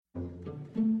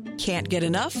Can't get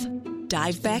enough?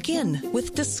 Dive back in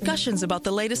with discussions about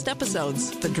the latest episodes,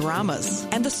 the dramas,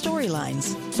 and the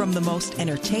storylines from the most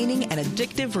entertaining and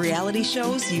addictive reality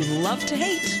shows you love to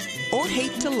hate or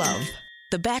hate to love.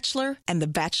 The Bachelor and The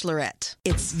Bachelorette.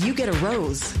 It's You Get a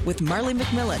Rose with Marley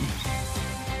McMillan.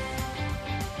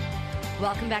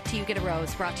 Welcome back to You Get a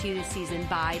Rose, brought to you this season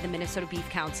by the Minnesota Beef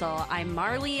Council. I'm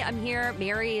Marley. I'm here.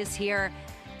 Mary is here.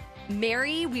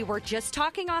 Mary, we were just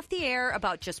talking off the air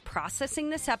about just processing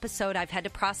this episode. I've had to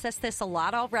process this a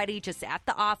lot already, just at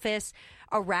the office,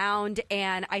 around,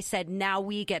 and I said, now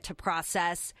we get to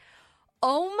process.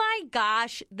 Oh my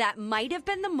gosh, that might have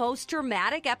been the most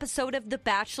dramatic episode of The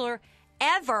Bachelor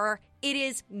ever. It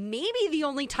is maybe the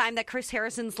only time that Chris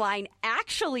Harrison's line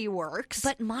actually works.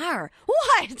 But Mar,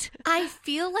 what? I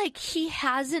feel like he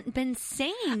hasn't been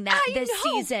saying that this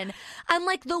season. I'm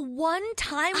like, the one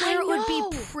time where it would be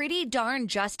pretty darn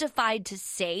justified to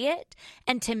say it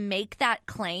and to make that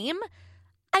claim,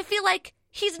 I feel like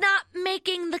he's not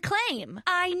making the claim.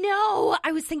 I know.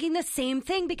 I was thinking the same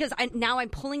thing because now I'm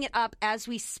pulling it up as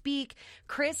we speak.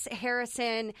 Chris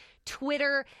Harrison,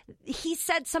 Twitter, he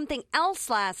said something else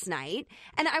last night.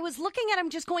 And I was looking at him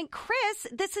just going, Chris,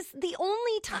 this is the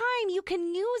only time you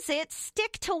can use it.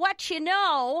 Stick to what you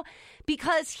know.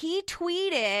 Because he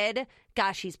tweeted...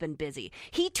 Gosh, he's been busy.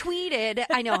 He tweeted,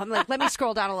 I know, I'm like, let me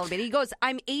scroll down a little bit. He goes,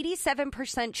 I'm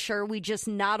 87% sure we just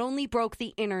not only broke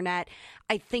the internet,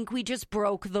 I think we just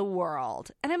broke the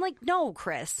world. And I'm like, no,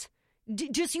 Chris.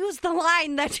 Just use the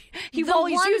line that you've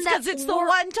always used because it's the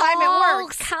one time it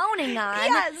works. Counting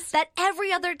on that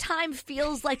every other time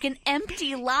feels like an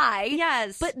empty lie.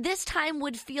 Yes. But this time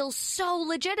would feel so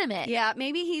legitimate. Yeah,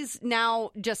 maybe he's now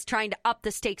just trying to up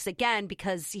the stakes again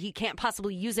because he can't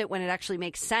possibly use it when it actually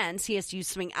makes sense. He has to use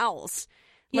something else.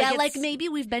 Like maybe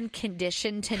we've been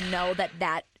conditioned to know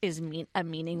that is a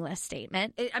meaningless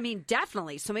statement. I mean,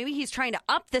 definitely. So maybe he's trying to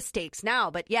up the stakes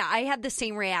now. But yeah, I had the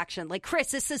same reaction. Like,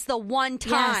 Chris, this is the one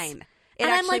time. Yes. It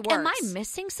and I'm like, works. am I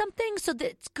missing something? So that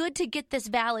it's good to get this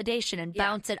validation and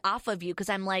bounce it off of you because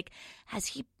I'm like, has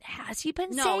he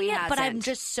been saying it? But I'm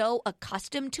just so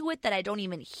accustomed to it that I don't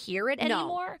even hear it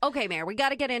anymore. Okay, Mare, we got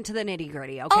to get into the nitty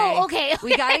gritty. Okay. Oh, okay.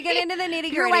 We got to get into the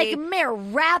nitty gritty. You're like, Mare,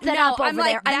 wrap it up over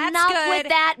there. Enough with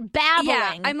that babbling.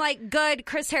 Yeah, I'm like, good,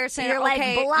 Chris Harrison. You're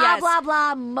like, blah blah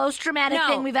blah. Most dramatic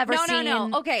thing we've ever seen. No.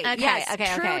 Okay. Yes.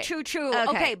 Okay. True.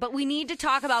 Okay, but we need to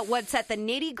talk about what's at the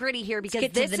nitty gritty here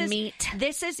because this is meat.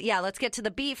 This is let's get to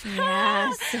the beef.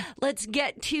 Yes. Let's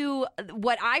get to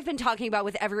what I've been talking about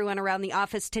with everyone around the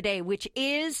office today, which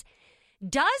is,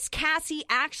 does Cassie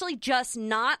actually just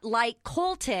not like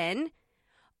Colton,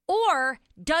 or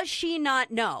does she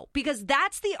not know? Because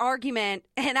that's the argument,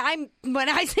 and when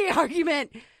I say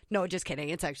argument... No, just kidding.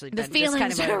 It's actually the feelings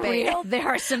kind of are real. There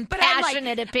are some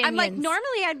passionate opinions. I'm like,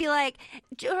 normally I'd be like,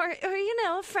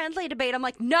 or friendly debate. I'm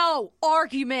like, no,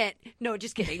 argument. No,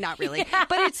 just kidding. Not really. Yeah.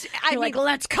 But it's, like,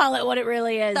 let's call it what it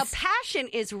really is. The passion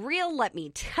is real, let me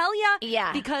tell you.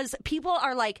 Yeah. Because people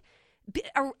are like,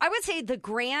 I would say the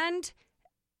grand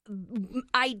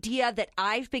idea that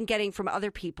I've been getting from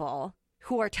other people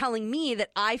who are telling me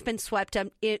that I've been swept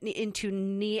into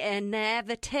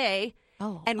naivete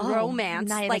and romance.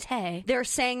 Naivete. Like, they're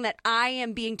saying that I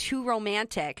am being too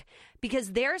romantic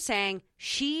because they're saying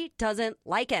she doesn't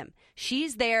like him.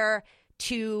 She's there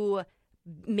to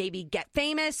maybe get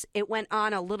famous. It went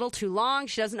on a little too long.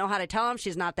 She doesn't know how to tell him.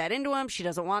 She's not that into him. She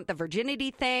doesn't want the virginity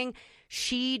thing.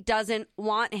 She doesn't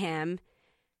want him.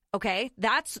 Okay?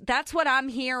 That's what I'm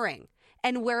hearing.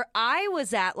 And where I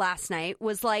was at last night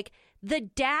was like, the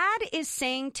dad is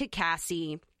saying to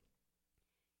Cassie,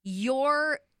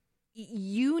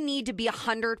 you need to be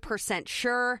 100%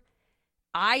 sure.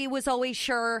 I was always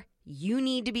sure. You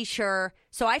need to be sure.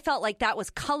 So I felt like that was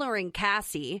coloring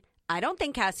Cassie. I don't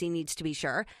think Cassie needs to be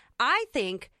sure. I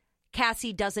think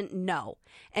Cassie doesn't know.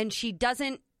 And she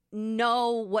doesn't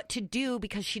know what to do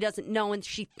because she doesn't know and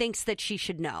she thinks that she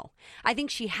should know. I think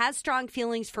she has strong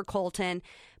feelings for Colton,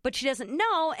 but she doesn't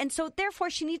know. And so therefore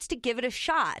she needs to give it a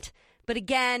shot. But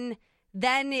again,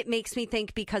 then it makes me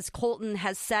think because Colton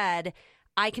has said,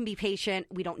 I can be patient.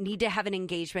 We don't need to have an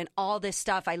engagement. All this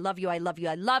stuff. I love you. I love you.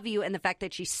 I love you. And the fact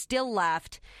that she still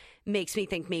left makes me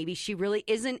think maybe she really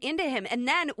isn't into him. And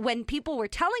then when people were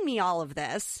telling me all of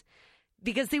this,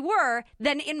 because they were,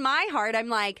 then in my heart, I'm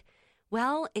like,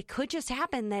 well, it could just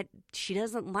happen that she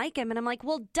doesn't like him. And I'm like,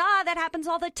 well, duh, that happens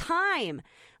all the time.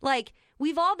 Like,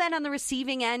 we've all been on the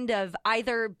receiving end of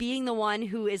either being the one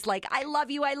who is like, I love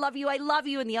you, I love you, I love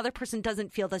you, and the other person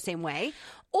doesn't feel the same way.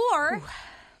 Or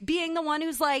being the one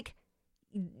who's like,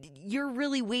 you're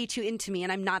really way too into me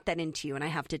and I'm not that into you and I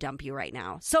have to dump you right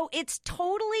now. So it's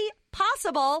totally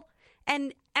possible.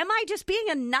 And am I just being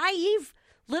a naive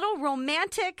little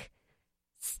romantic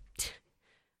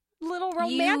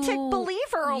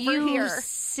believer over here?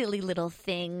 Silly little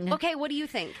thing. Okay, what do you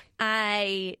think?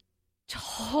 I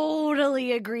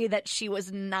totally agree that she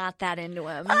was not that into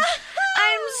him.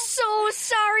 I'm so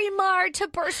sorry, Mar, to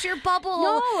burst your bubble.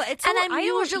 No, I'm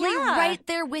usually right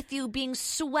there with you, being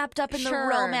swept up in the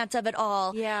romance of it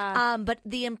all. Yeah. But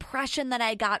the impression that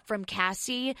I got from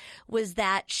Cassie was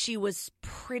that she was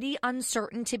pretty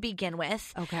uncertain to begin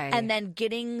with. Okay. And then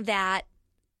getting that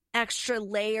extra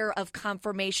layer of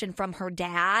confirmation from her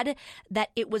dad that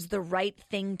it was the right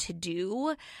thing to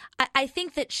do. I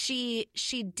think that she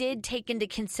did take into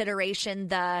consideration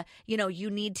the, you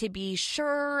need to be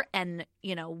sure, and,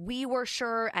 we were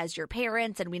sure as your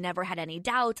parents and we never had any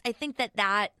doubts. I think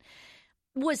that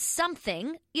was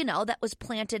something, that was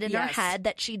planted in her head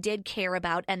that she did care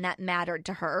about and that mattered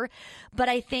to her. But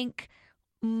I think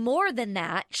more than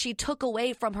that, she took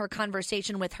away from her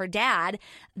conversation with her dad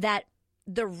that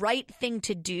the right thing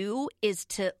to do is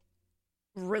to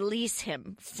release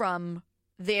him from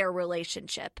their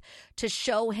relationship, to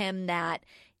show him that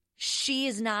she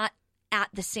is not at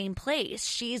the same place.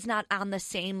 She's not on the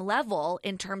same level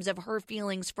in terms of her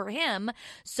feelings for him.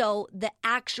 So the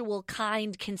actual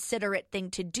kind, considerate thing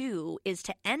to do is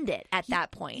to end it at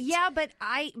that point. Yeah,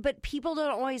 but people don't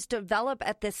always develop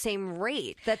at the same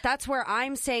rate. That's where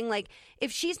I'm saying, like,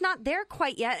 if she's not there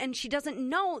quite yet and she doesn't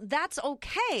know, that's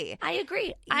okay. I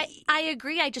agree. I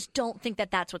agree. I just don't think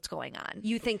that that's what's going on.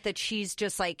 You think that she's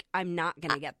just like, I'm not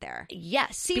going to get there.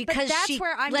 Yes. See, because but that's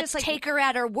where I'm let's just like, take her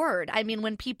at her word. I mean,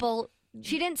 when people...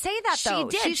 She didn't say that, though.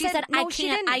 She did. She said, I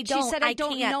can't, I don't, She said, I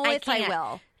don't know if I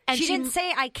will. And she didn't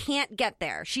say, I can't get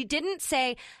there. She didn't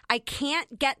say, I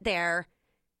can't get there,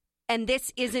 and this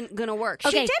isn't going to work.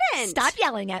 Okay, she didn't. Stop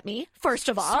yelling at me, first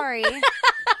of all. Sorry.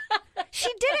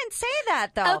 She didn't say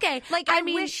that, though. Okay. Like, I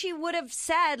wish she would have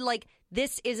said, like,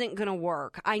 this isn't going to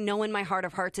work. I know in my heart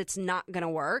of hearts it's not going to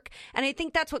work. And I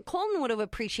think that's what Colton would have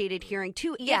appreciated hearing,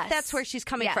 too, if that's where she's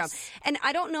coming from. And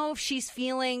I don't know if she's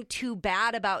feeling too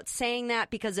bad about saying that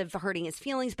because of hurting his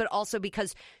feelings, but also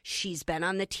because she's been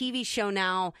on the TV show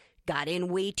now, got in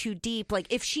way too deep. Like,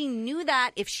 if she knew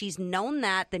that, if she's known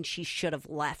that, then she should have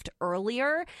left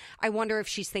earlier. I wonder if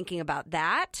she's thinking about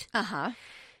that. Uh-huh.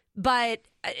 But,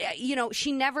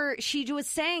 she was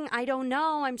saying, I don't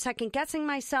know, I'm second guessing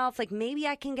myself. Like, maybe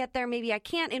I can get there, maybe I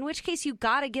can't. In which case, you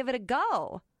got to give it a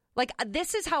go. Like,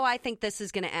 this is how I think this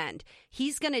is going to end.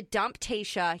 He's going to dump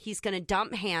Tayshia. He's going to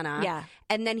dump Hannah. Yeah.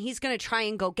 And then he's going to try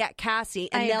and go get Cassie.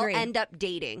 And they'll end up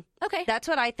dating. Okay. That's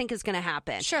what I think is going to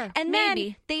happen. Sure. And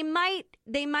maybe. Then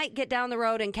they might get down the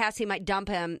road and Cassie might dump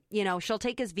him. She'll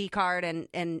take his V card and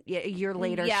a year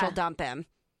later she'll dump him.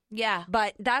 Yeah.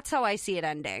 But that's how I see it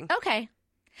ending. Okay.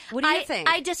 What do you think?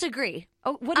 I disagree.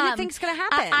 Oh, what do you think's going to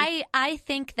happen? I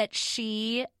think that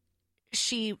she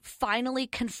finally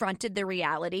confronted the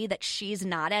reality that she's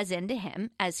not as into him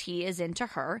as he is into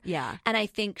her. Yeah. And I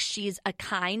think she's a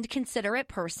kind, considerate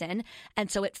person.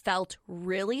 And so it felt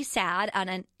really sad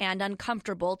and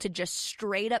uncomfortable to just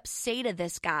straight up say to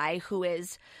this guy who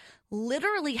is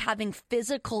literally having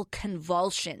physical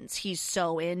convulsions, he's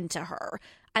so into her.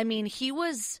 I mean, he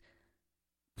was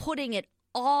putting it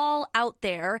all out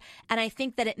there, and I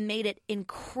think that it made it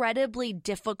incredibly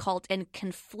difficult and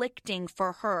conflicting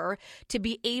for her to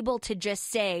be able to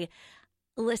just say,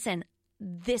 listen,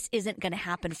 this isn't going to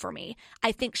happen for me.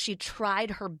 I think she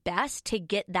tried her best to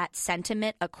get that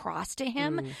sentiment across to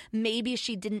him. Maybe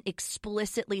she didn't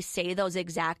explicitly say those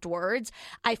exact words.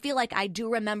 I feel like I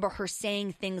do remember her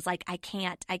saying things like, I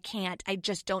can't, I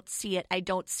just don't see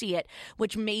it,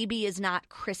 which maybe is not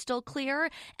crystal clear.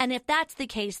 And if that's the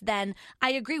case, then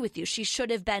I agree with you. She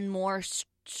should have been more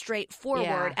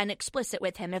straightforward and explicit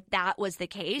with him if that was the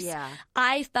case. Yeah.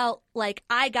 I felt like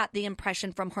I got the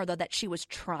impression from her, though, that she was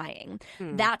trying.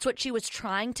 That's what she was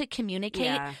trying to communicate.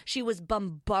 Yeah. She was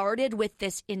bombarded with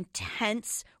this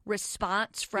intense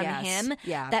response from him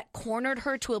that cornered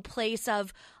her to a place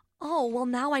of, oh, well,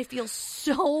 now I feel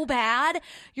so bad.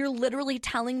 You're literally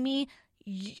telling me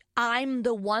I'm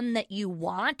the one that you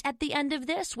want at the end of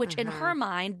this, which in her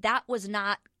mind, that was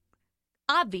not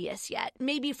obvious yet.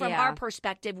 Maybe from our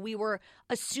perspective, we were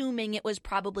assuming it was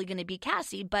probably going to be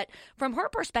Cassie, but from her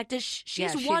perspective,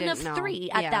 she's one of three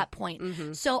at that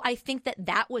point. So I think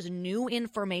that was new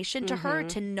information to her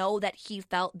to know that he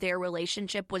felt their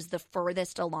relationship was the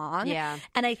furthest along. Yeah.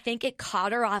 And I think it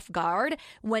caught her off guard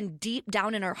when deep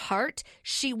down in her heart,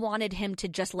 she wanted him to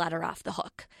just let her off the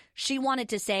hook. She wanted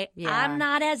to say, I'm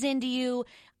not as into you.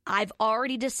 I've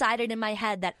already decided in my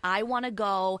head that I want to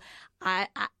go.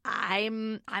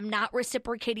 I'm not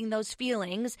reciprocating those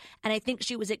feelings. And I think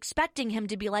she was expecting him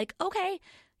to be like, okay,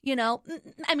 you know,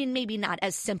 I mean, maybe not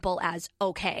as simple as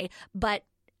okay, but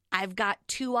I've got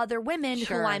two other women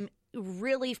who I'm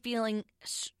really feeling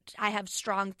I have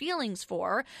strong feelings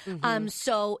for.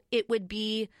 So it would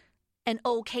be an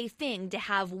okay thing to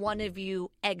have one of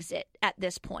you exit at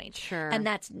this point. Sure. And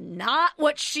that's not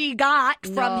what she got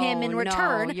from him in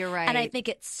return. No, you're right. And I think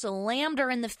it slammed her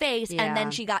in the face. And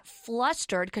then she got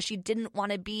flustered because she didn't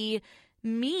want to be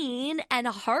mean and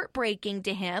heartbreaking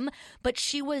to him. But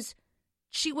she was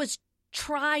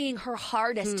trying her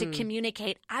hardest to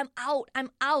communicate, I'm out.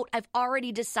 I've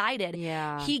already decided.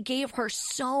 Yeah. He gave her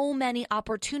so many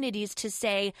opportunities to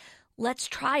say, let's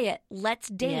try it. Let's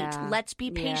date. Yeah. Let's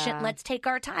be patient. Yeah. Let's take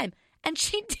our time. And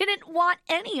she didn't want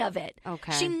any of it.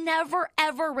 Okay. She never,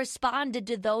 ever responded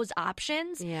to those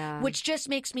options, Yeah. which just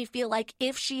makes me feel like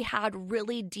if she had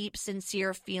really deep,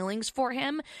 sincere feelings for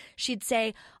him, she'd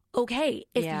say, okay,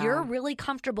 if you're really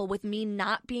comfortable with me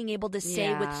not being able to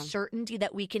say with certainty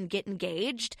that we can get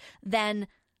engaged, then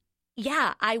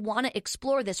yeah, I want to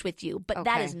explore this with you. But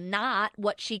that is not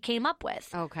what she came up with.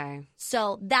 Okay.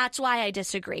 So that's why I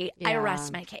disagree. I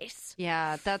rest my case.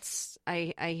 Yeah,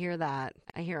 I hear that.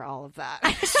 I hear all of that.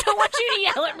 I still want you to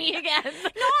yell at me again. No, I'm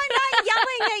not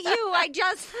yelling at you.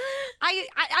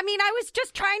 I mean, I was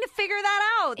just trying to figure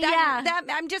that out. That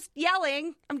I'm just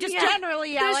yelling. I'm just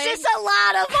generally yelling. There's just a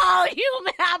lot of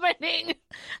volume happening.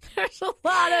 There's a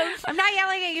lot of I'm not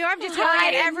yelling at you. I'm just yelling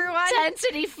at everyone.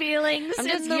 Intensity feelings I'm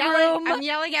in just the yelling. room. I'm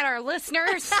yelling at our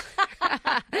listeners.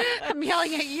 I'm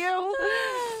yelling at you.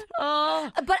 Oh.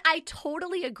 But I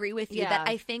totally agree with you that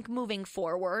Yeah. I think moving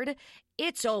forward,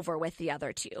 it's over with the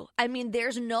other two. I mean,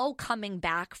 there's no coming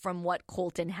back from what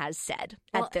Colton has said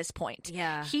at this point.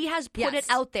 Yeah. He has put it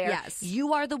out there. Yes.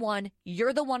 You are the one.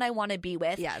 You're the one I want to be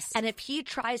with. Yes. And if he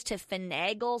tries to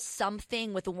finagle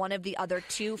something with one of the other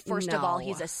two, first of all, No.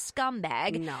 he's a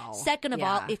scumbag. No. Second of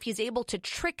all, Yeah. if he's able to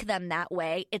trick them that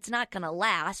way, it's not going to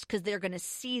last because they're going to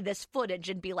see this footage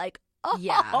and be like, oh,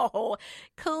 Yeah.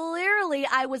 clearly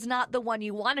I was not the one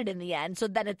you wanted in the end. So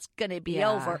then it's going to be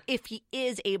over if he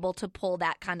is able to pull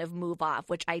that kind of move off,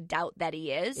 which I doubt that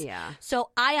he is. Yeah. So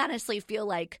I honestly feel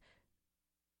like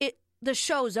the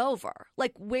show's over.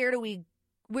 Like, where do we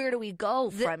go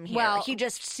from here? well- He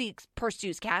just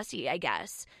pursues Cassie, I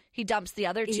guess. He dumps the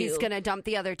other two. He's going to dump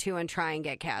the other two and try and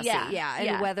get Cassie. Yeah. And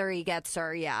Yeah. whether he gets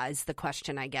her, is the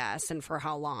question, I guess, and for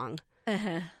how long.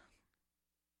 Uh-huh.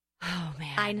 Oh,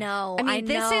 man. I know. I mean,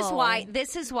 know.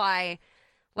 this is why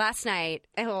last night,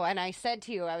 and I said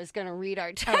to you I was going to read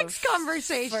our text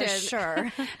conversation. For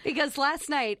sure. Because last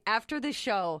night after the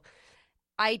show,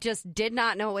 I just did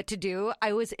not know what to do.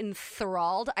 I was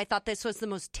enthralled. I thought this was the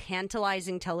most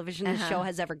tantalizing television the show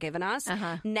has ever given us.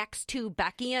 Next to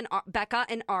Becca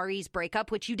and Ari's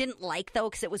breakup, which you didn't like, though,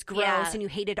 because it was gross and you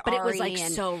hated but Ari. it was like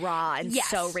so raw and Yes.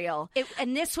 so real.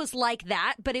 And this was like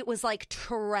that, but it was like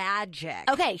tragic.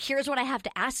 Okay, here's what I have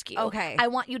to ask you. Okay. I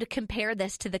want you to compare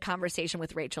this to the conversation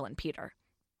with Rachel and Peter.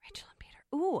 Rachel and Peter.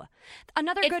 Ooh,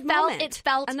 another good felt, moment. It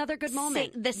felt another good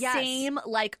moment. Yes. Same,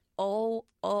 like, oh.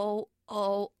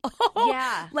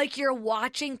 Yeah. Like you're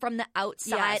watching from the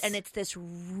outside Yes. and it's this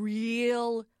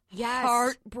real Yes.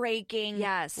 heartbreaking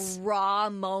Yes. raw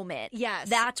moment. Yes.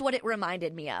 That's what it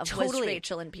reminded me of was Totally.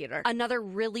 Rachel and Peter. Another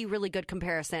really, really good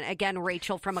comparison. Again,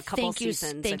 Rachel from a couple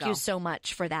seasons Thank ago. you so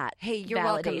much for that. Hey, you're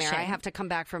welcome, Mary. validation. I have to come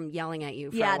back from yelling at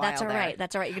you for a Yeah, while that's all there. right.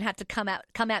 That's all right. You're gonna have to come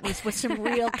at me with some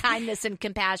real kindness and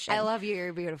compassion. I love you.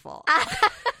 You're beautiful.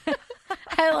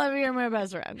 I love you. You're my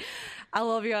best friend. I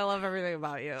love you. I love everything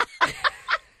about you.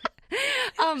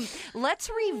 Let's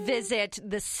revisit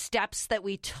the steps that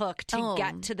we took to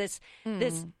get to this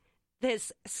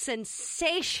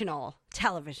sensational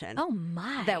television Oh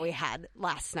my. that we had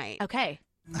last night. Okay.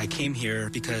 I came here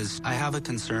because I have a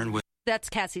concern with That's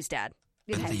Cassie's dad.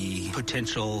 the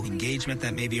potential engagement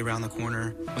that may be around the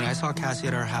corner. When I saw Cassie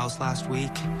at our house last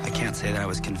week, I can't say that I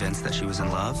was convinced that she was in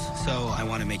love. So I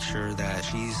want to make sure that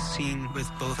she's seen with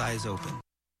both eyes open.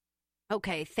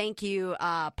 Okay, thank you,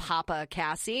 Papa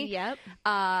Cassie. Yep.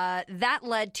 That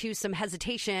led to some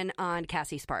hesitation on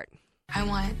Cassie's part. I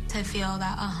want to feel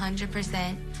that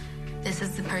 100% this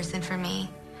is the person for me.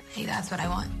 Hey, that's what I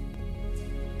want.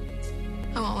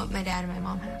 I want what my dad and my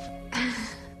mom have.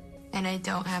 And I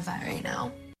don't have that right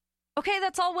now. Okay,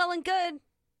 that's all well and good.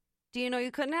 Do you know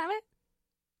you couldn't have it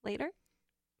later?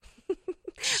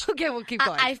 Okay, we'll keep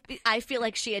going. I feel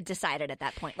like she had decided at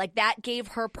that point. Like that gave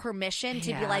her permission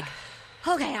to be like,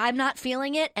 okay, I'm not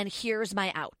feeling it, and here's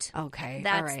my out. Okay,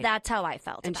 That's all right. that's how I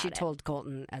felt. And about she it. told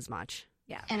Colton as much.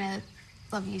 Yeah. And I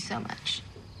love you so much.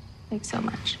 Like, so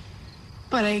much.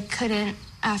 but I couldn't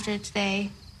after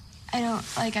today. I'm not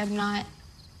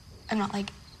like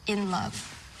in love.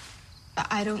 But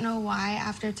I don't know why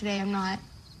after today I'm not.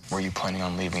 Were you planning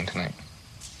on leaving tonight?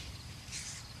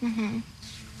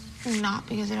 Not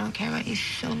because I don't care about you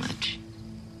so much.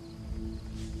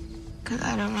 Because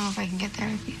I don't know if I can get there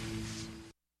with you.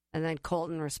 And then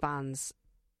Colton responds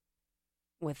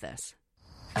with this.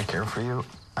 I care for you.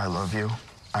 I love you.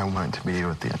 I want it to be you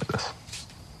at the end of this.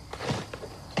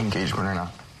 Engagement or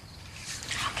not.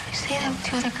 How can you say that with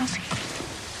two other girls?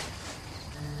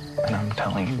 And I'm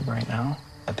telling you right now,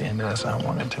 at the end of this, I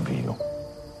want it to be you.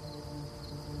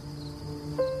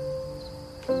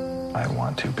 I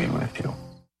want to be with you.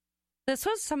 This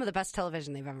was some of the best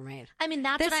television they've ever made. I mean,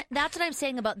 that's what I'm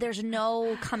saying about there's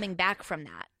no coming back from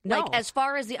that. No. Like, as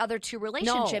far as the other two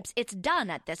relationships, it's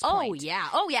done at this point.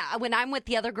 Oh, yeah. When I'm with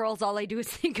the other girls, all I do is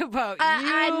think about you.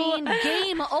 I mean,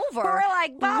 game over. We're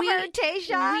like, bummer,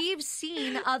 Tasha. We've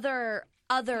seen other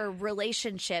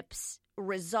relationships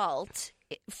result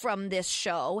from this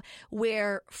show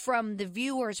where, from the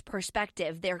viewer's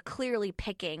perspective, they're clearly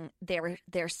picking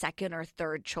their second or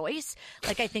third choice.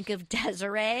 Like, I think of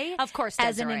Desiree, of course,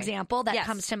 as an example that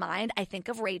comes to mind. I think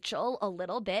of Rachel a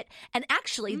little bit, and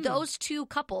actually, those two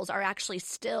couples are actually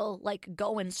still like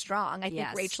going strong. I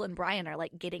think Rachel and Brian are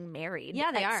like getting married.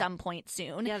 At some point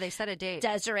soon. Yeah, they set a date.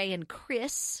 Desiree and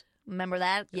Chris. Remember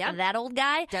that? Yeah. That old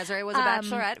guy? Desiree was a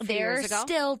bachelorette a few years ago. They're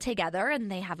still together,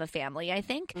 and they have a family, I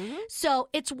think. So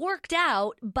it's worked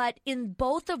out, but in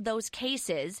both of those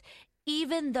cases,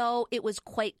 even though it was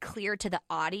quite clear to the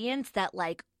audience that,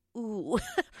 like, ooh,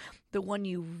 the one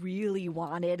you really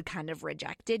wanted kind of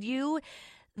rejected you,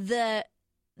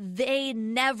 they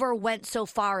never went so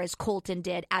far as Colton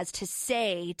did as to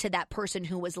say to that person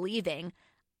who was leaving,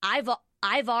 I've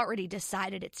already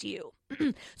decided it's you.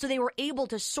 So they were able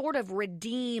to sort of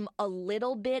redeem a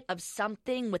little bit of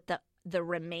something with the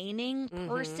remaining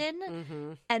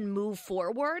person and move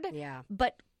forward. Yeah.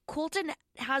 But Colton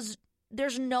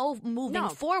there's no moving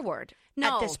forward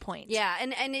at this point. Yeah,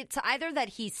 and it's either that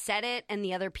he said it and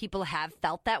the other people have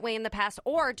felt that way in the past,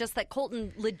 or just that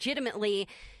Colton legitimately,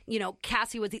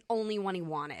 Cassie was the only one he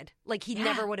wanted. Like, he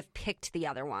never would have picked the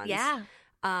other ones. Yeah.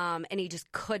 And he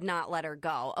just could not let her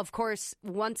go. Of course,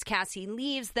 once Cassie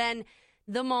leaves, then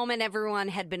the moment everyone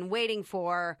had been waiting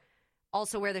for,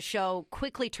 also where the show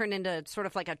quickly turned into sort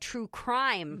of like a true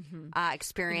crime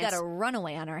experience. We've got a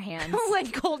runaway on our hands.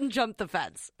 When Colton jumped the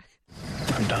fence.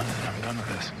 I'm done. I'm done with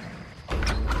this.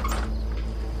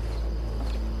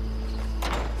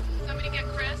 Somebody get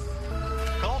Chris.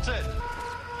 Colton!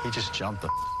 He just jumped the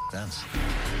fence.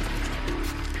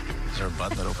 Is there a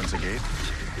button that opens the gate?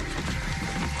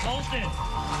 Colton!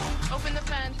 Open the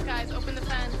fence, guys. Open the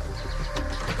fence.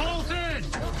 Colton!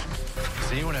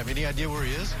 Does anyone have any idea where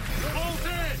he is?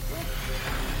 Colton!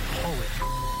 Holy.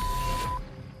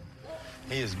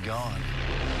 He is gone.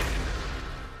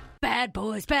 Bad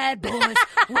boys,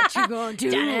 what you gonna do?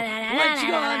 What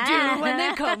you gonna do when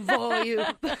they come for you?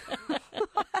 One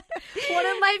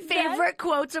of my favorite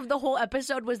quotes of the whole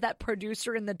episode was that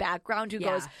producer in the background who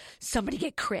goes, somebody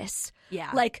get Chris.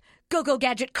 Yeah. Like, go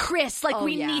gadget Chris. Like,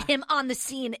 we need him on the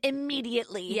scene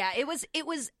immediately. Yeah, it was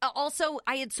also,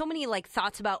 I had so many like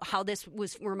thoughts about how this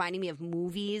was reminding me of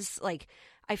movies. Like,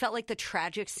 I felt like the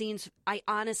tragic scenes,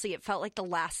 it felt like the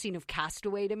last scene of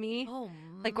Castaway to me. Oh,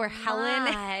 like where Helen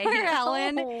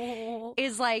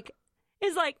is like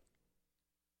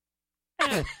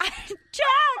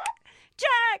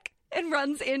Jack, and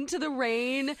runs into the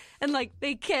rain, and like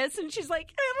they kiss, and she's like,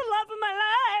 I'm the love of my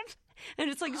life.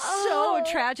 And it's like so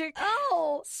tragic.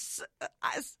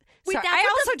 Wait, sorry, I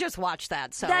also just watched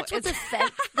that. So that's what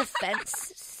the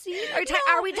fence scene?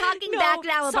 Are we talking back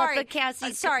now about the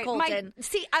Cassie Colton?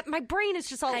 My brain is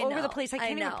just all over the place. I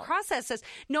can't even process this.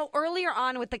 No, earlier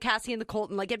on with the Cassie and the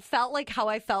Colton, like it felt like how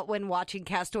I felt when watching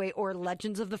Castaway or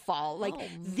Legends of the Fall. Like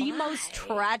the most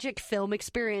tragic film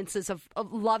experiences of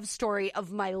love story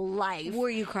of my life. Were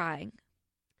you crying?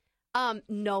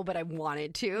 No, but I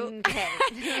wanted to. Okay.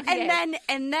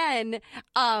 And then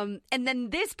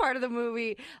this part of the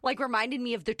movie like reminded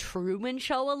me of the Truman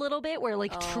Show a little bit, where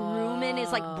like Truman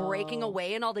is like breaking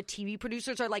away, and all the TV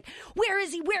producers are like, "Where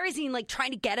is he? Where is he?" And like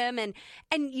trying to get him, and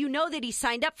you know that he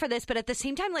signed up for this, but at the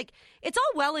same time, like it's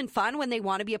all well and fun when they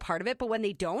want to be a part of it, but when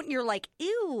they don't, you're like,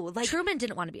 "Ew!" Like Truman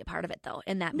didn't want to be a part of it though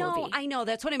in that movie. No, I know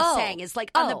that's what I'm saying. Is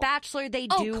like on The Bachelor, they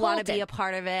do want to be a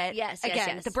part of it. Yes.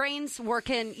 The brain's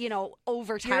working,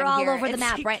 overtime. You're all here. over the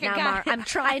map right now, Mar. I'm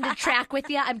trying to track with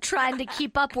you. I'm trying to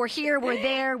keep up. We're here. We're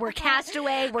there. We're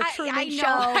Castaway. We're Truman Show.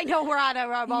 I know we're on a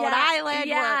remote island.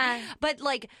 Yeah. But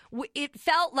like, it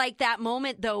felt like that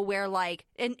moment though, where like,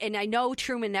 and I know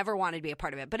Truman never wanted to be a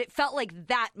part of it, but it felt like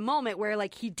that moment where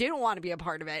like he didn't want to be a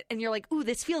part of it, and you're like, ooh,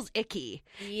 this feels icky.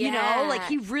 Yeah. You know, like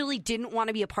he really didn't want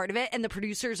to be a part of it, and the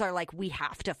producers are like, we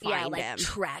have to find him,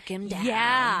 track him down.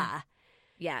 Yeah.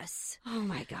 Yes. Oh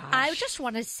my gosh. I just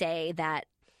want to say that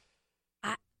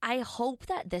I hope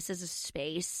that this is a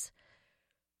space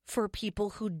for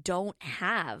people who don't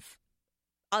have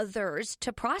others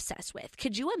to process with.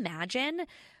 Could you imagine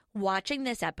watching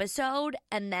this episode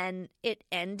and then it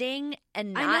ending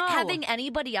and not having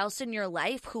anybody else in your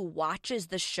life who watches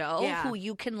the show, who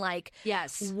you can like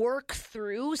work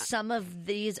through some of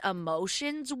these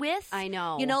emotions with? I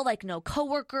know. You know, like no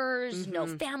coworkers, no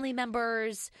family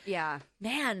members. Yeah.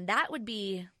 Man, that would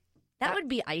be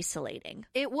isolating.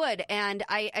 It would. And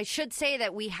I should say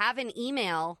that we have an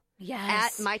email at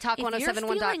mytalk1071.com. If you're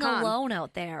feeling alone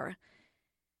out there,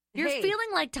 you're feeling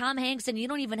like Tom Hanks and you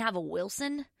don't even have a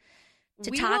Wilson to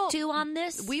talk to on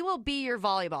this. We will be your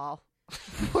volleyball.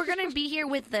 We're going to be here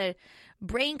with the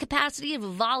brain capacity of a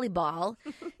volleyball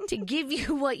to give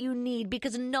you what you need,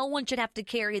 because no one should have to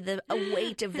carry the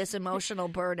weight of this emotional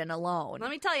burden alone.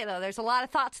 Let me tell you, though, there's a lot of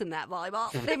thoughts in that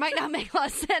volleyball. They might not make a lot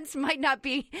of sense, might not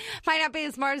be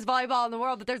the smartest volleyball in the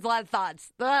world, but there's a lot of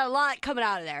thoughts. A lot coming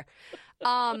out of there.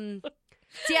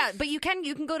 So yeah, but you can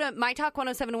go to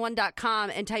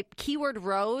mytalk1071.com and type keyword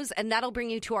Rose, and that'll bring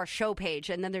you to our show page.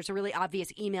 And then there's a really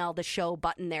obvious email the show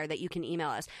button there that you can email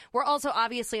us. We're also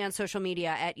obviously on social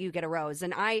media at You Get a Rose.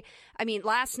 And I mean,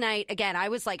 last night, again, I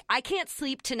was like, I can't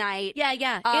sleep tonight. Yeah.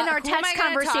 In our text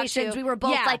conversations, we were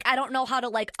both like, I don't know how to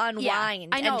like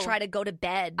unwind and try to go to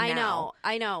bed now.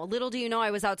 I know. Little do you know,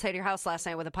 I was outside your house last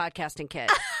night with a podcasting kit.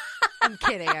 I'm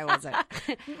kidding, I wasn't.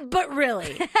 But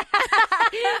really. But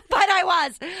I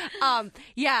was.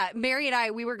 Mary and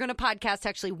I, we were going to podcast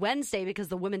actually Wednesday because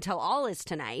the Women Tell All is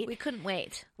tonight. We couldn't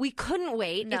wait.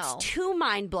 No. It's too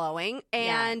mind-blowing,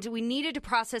 and we needed to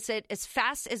process it as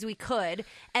fast as we could.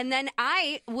 And then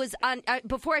I was on,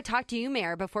 before I talked to you,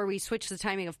 Mare, before we switched the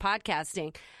timing of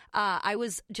podcasting, I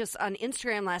was just on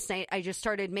Instagram last night. I just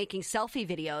started making selfie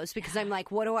videos because I'm like,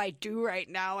 what do I do right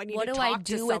now? I need to talk to someone. What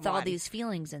do I do with all these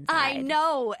feelings inside? I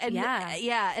know. And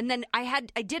and then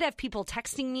I did have people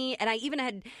texting me, and I even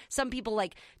had some people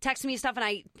like texting me stuff,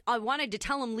 and I wanted to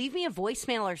tell them, leave me a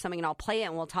voicemail or something and I'll play it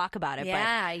and we'll talk about it.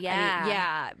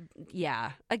 Yeah.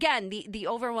 Again, the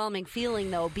overwhelming feeling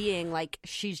though being like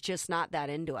she's just not that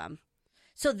into him.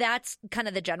 So that's kind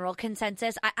of the general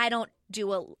consensus. I don't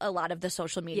do a lot of the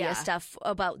social media stuff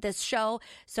about this show,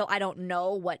 so I don't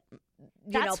know what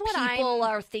people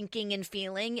are thinking and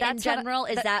feeling in general.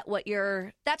 Is that what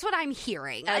you're... That's what I'm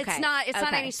hearing. Okay. It's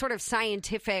not any sort of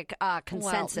scientific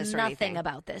consensus or anything. Nothing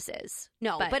about this is.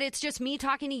 No, but it's just me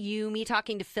talking to you, me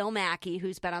talking to Phil Mackey,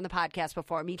 who's been on the podcast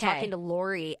before, me talking to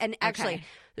Lori. And actually,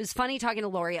 it was funny talking to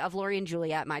Lori of Lori and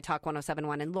Julia at My Talk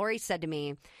 1071. And Lori said to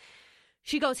me,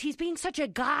 she goes, he's being such a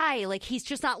guy. Like, he's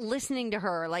just not listening to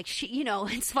her. Like, she,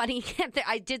 it's funny.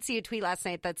 I did see a tweet last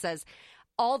night that says,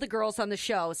 all the girls on the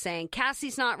show saying,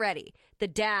 Cassie's not ready. The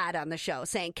dad on the show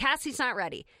saying, Cassie's not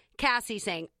ready. Cassie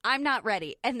saying, I'm not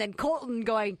ready. And then Colton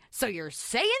going, so you're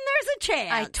saying there's a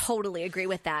chance? I totally agree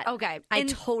with that. Okay. I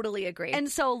totally agree. And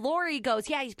so Lori goes,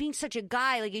 yeah, he's being such a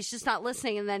guy. Like, he's just not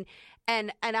listening. And then...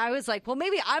 And I was like, well,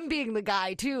 maybe I'm being the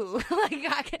guy, too.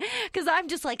 Because I'm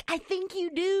just like, I think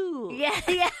you do. Yeah.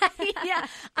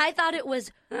 I thought it was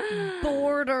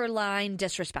borderline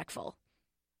disrespectful.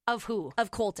 Of who? Of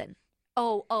Colton.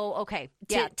 Oh, okay.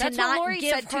 Yeah, to not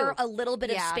give her a little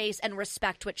bit of space and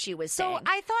respect what she was saying. So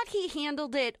I thought he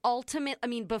handled it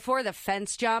before the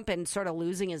fence jump and sort of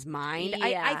losing his mind.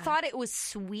 Yeah. I thought it was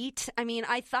sweet. I mean,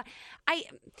 I thought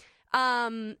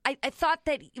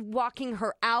that walking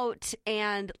her out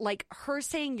and like her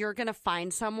saying you're gonna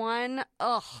find someone,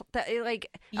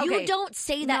 you don't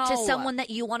say that to someone that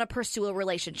you want to pursue a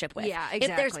relationship with. Yeah, exactly.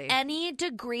 If there's any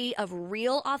degree of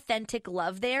real authentic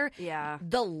love there,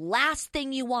 the last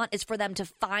thing you want is for them to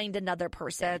find another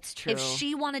person. That's true. If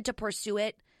she wanted to pursue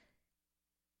it,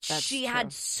 she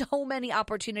had so many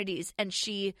opportunities, and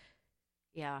she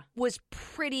was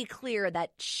pretty clear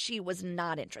that she was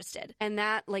not interested. And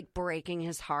that, like, breaking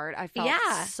his heart, I felt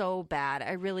so bad.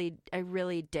 I really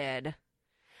did.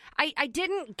 I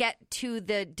didn't get to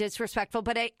the disrespectful,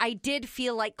 but I did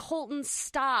feel like, Colton,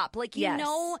 stop. Like, you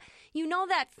know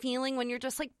that feeling when you're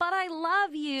just like, but I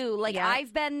love you. Like,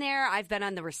 I've been there. I've been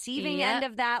on the receiving end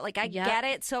of that. Like, I get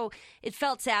it. So it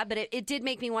felt sad, but it did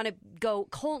make me want to go,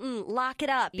 Colton, lock it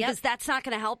up, because that's not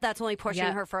going to help. That's only pushing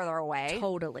her further away.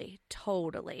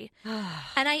 Totally.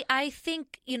 And I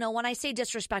think, when I say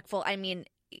disrespectful, I mean,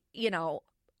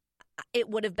 it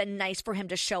would have been nice for him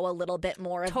to show a little bit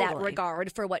more of that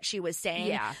regard for what she was saying.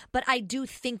 Yeah. But I do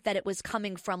think that it was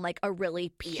coming from like a really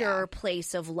pure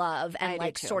place of love and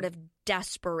like sort of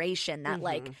desperation that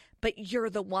like, but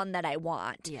you're the one that I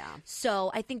want. Yeah.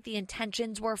 So I think the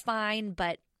intentions were fine,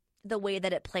 but the way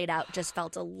that it played out just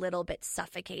felt a little bit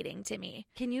suffocating to me.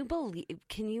 I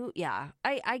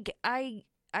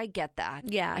get that.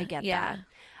 Yeah. I get that.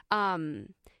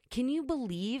 Can you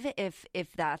believe if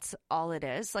that's all it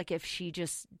is? Like, if she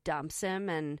just dumps him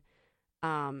and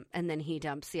then he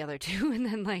dumps the other two, and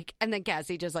then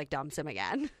Cassie just like dumps him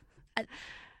again.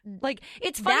 Like,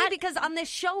 it's funny because on this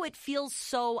show it feels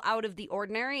so out of the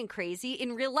ordinary and crazy.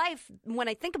 In real life, when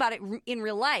I think about it, in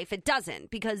real life, it doesn't,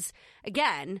 because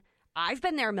again, I've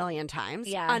been there a million times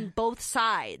on both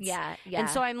sides. Yeah. And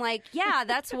so I'm like,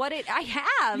 that's what I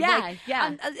have.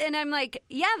 And I'm like,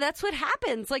 that's what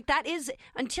happens. Like, that is,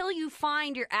 until you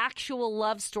find your actual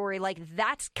love story, like,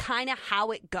 that's kind of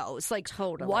how it goes. Like,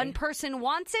 one person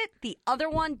wants it, the other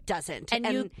one doesn't.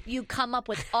 And you come up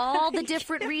with all the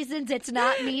different reasons it's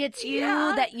not me, it's you,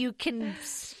 that you can,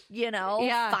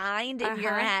 find in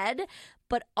your head.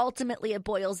 But ultimately it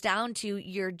boils down to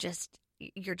you're just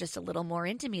a little more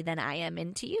into me than I am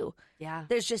into you. Yeah.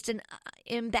 There's just an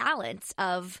imbalance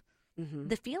of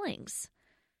the feelings.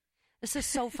 This is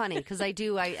so funny because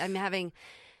I'm having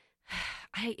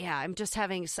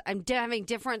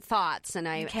different thoughts, and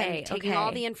I'm taking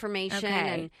all the information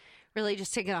and really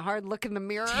just taking a hard look in the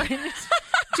mirror.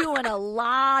 Doing a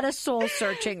lot of soul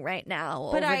searching right now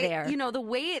over there. The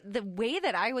way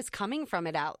that I was coming from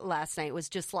it out last night was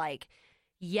just like,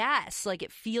 yes, like,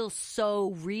 it feels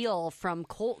so real from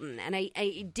Colton. And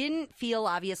I didn't feel,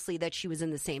 obviously, that she was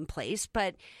in the same place,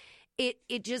 but it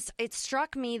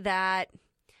struck me that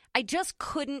I just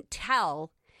couldn't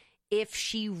tell if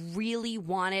she really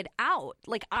wanted out.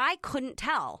 Like, I couldn't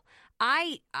tell.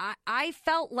 I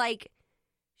felt like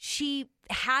she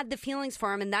had the feelings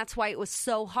for him, and that's why it was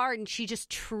so hard, and she just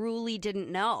truly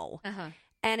didn't know.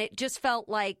 And it just felt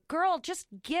like, girl, just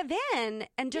give in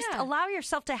and just allow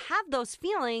yourself to have those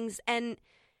feelings. And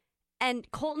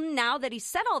Colton, now that he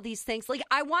said all these things, like,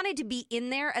 I wanted to be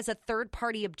in there as a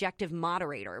third-party objective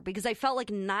moderator, because I felt like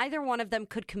neither one of them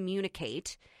could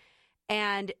communicate.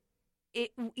 And it,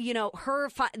 her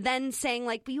then saying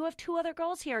like, but you have two other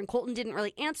girls here, and Colton didn't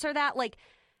really answer that. Like,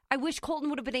 I wish Colton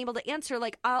would have been able to answer,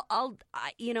 like, I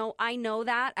know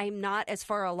that I'm not as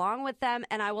far along with them,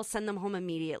 and I will send them home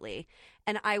immediately.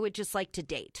 And I would just like to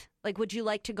date. Like, would you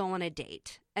like to go on a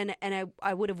date? And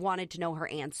I would have wanted to know her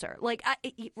answer. Like,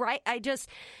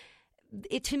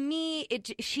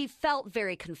 she felt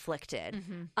very conflicted.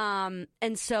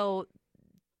 And so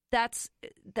that's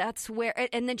where,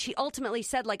 and then she ultimately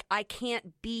said, like, I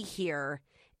can't be here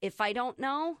if I don't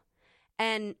know.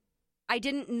 And I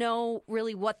didn't know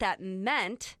really what that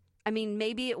meant. I mean,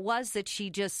 maybe it was that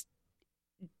she just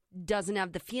doesn't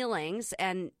have the feelings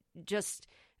and just,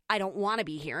 I don't want to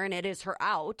be here, and it is her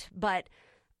out. But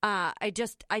I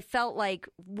felt like,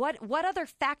 what other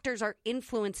factors are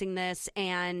influencing this?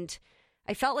 And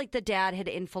I felt like the dad had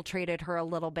infiltrated her a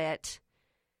little bit.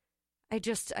 I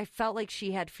felt like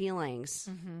she had feelings.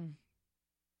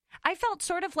 I felt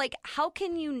sort of like, how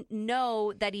can you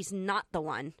know that he's not the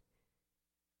one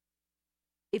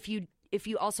if you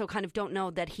also kind of don't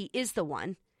know that he is the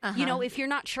one? If you're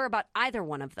not sure about either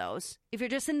one of those, if you're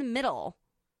just in the middle.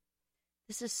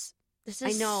 This is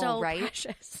I know, so right?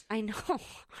 Precious. I know.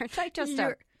 Aren't I just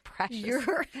a precious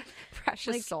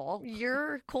like, soul?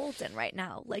 You're Colton right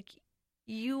now. Like,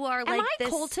 you are like, am I this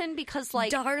Colton because,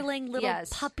 like, darling little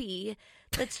puppy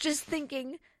that's just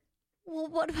thinking, well,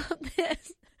 what about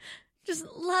this? Just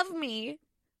love me.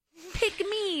 Pick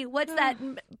me. What's that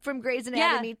from Grey's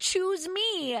Anatomy? Yeah. Choose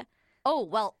me. Oh,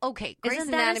 well, okay. Grey's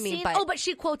Anatomy. But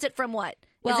she quotes it from what?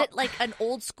 Well, is it like an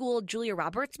old school Julia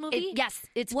Roberts movie? Yes.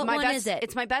 What one is it?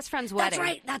 It's My Best Friend's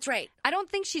Wedding. That's right. I don't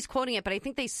think she's quoting it, but I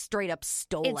think they straight up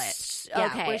stole it. Yeah,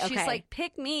 okay. Where she's like,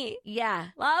 pick me. Yeah.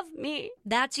 Love me.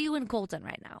 That's you and Colton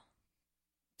right now.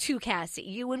 To Cassie.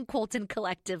 You and Colton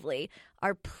collectively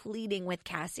are pleading with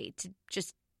Cassie to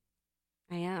just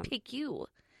pick you.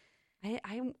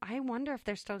 I wonder if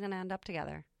they're still going to end up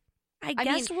together. I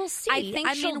guess we'll see. I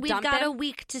think we've got a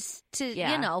week to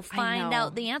find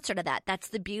out the answer to that. That's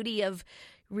the beauty of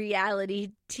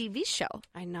reality TV show.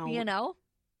 I know. You know?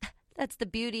 That's the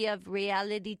beauty of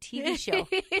reality TV show.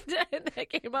 That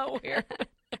came out weird.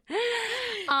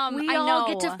 We We all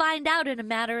get to find out in a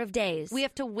matter of days. We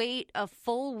have to wait a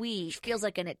full week. Feels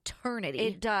like an eternity.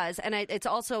 It does. And it's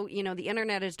also, the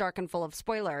internet is dark and full of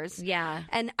spoilers. Yeah.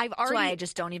 And I've That's already... why I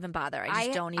just don't even bother. I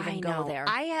just don't even go there.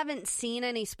 I haven't seen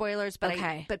any spoilers, but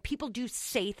but people do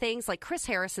say things. Like Chris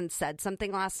Harrison said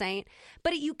something last night,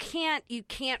 but you can't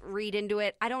read into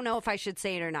it. I don't know if I should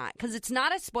say it or not because it's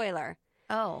not a spoiler.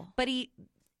 Oh. But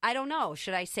I don't know.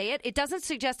 Should I say it? It doesn't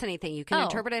suggest anything. You can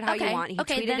interpret it how you want. He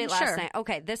tweeted it last night.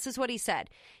 Okay, this is what he said.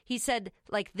 He said,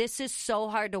 this is so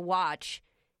hard to watch.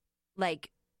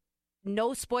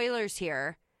 No spoilers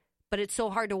here, but it's so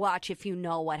hard to watch if you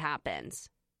know what happens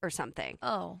or something.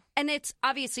 Oh. And it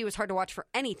was hard to watch for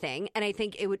anything. And I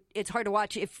think it's hard to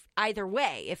watch if either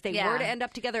way, if they were to end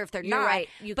up together, if they're You're not. right.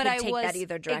 You could take that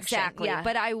either direction. Exactly. Yeah.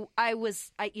 But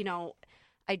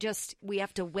we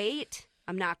have to wait.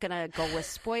 I'm not going to go with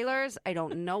spoilers. I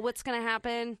don't know what's going to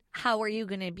happen. How are you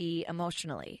going to be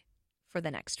emotionally for the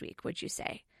next week, would you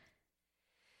say?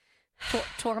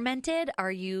 Tormented?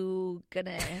 Are you going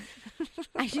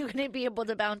to be able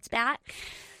to bounce back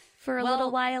for a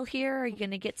little while here? Are you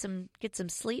going to get some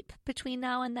sleep between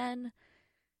now and then?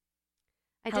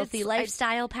 Healthy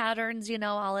lifestyle patterns,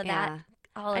 all of that.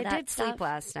 All of that did stuff. sleep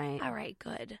last night. All right,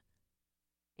 good.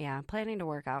 Yeah, I'm planning to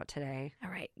work out today. All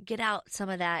right, get out some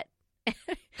of that.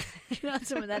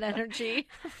 Some of that energy,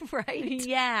 right?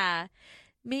 Yeah,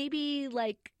 maybe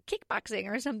kickboxing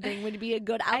or something would be a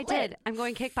good outlet. I did. I'm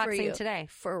going kickboxing today.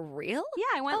 For real? Yeah,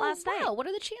 I went last night. What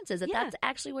are the chances that that's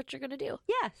actually what you're going to do?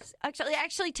 Yes,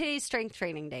 actually, today's strength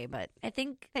training day. But I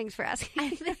think thanks for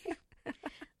asking.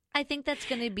 I think that's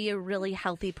going to be a really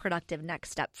healthy, productive next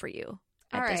step for you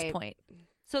at this point.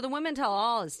 So the Women Tell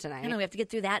All is tonight. I know we have to get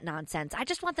through that nonsense. I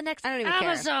just want the next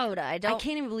episode. Care. I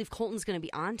can't even believe Colton's going to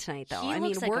be on tonight, though.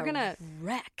 We're gonna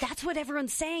wreck. That's what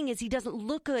everyone's saying is he doesn't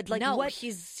look good.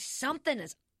 Something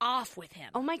is off with him.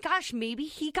 Oh my gosh, maybe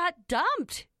he got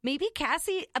dumped. Maybe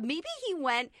Cassie. Maybe he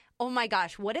went. Oh my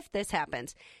gosh, what if this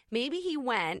happens? Maybe he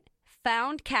went,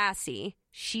 found Cassie.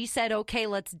 She said, "Okay,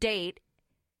 let's date."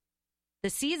 The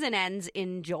season ends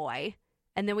in joy,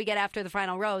 and then we get after the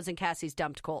final rose, and Cassie's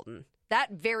dumped Colton.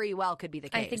 That very well could be the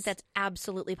case. I think that's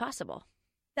absolutely possible.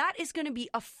 That is going to be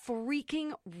a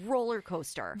freaking roller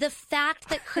coaster. The fact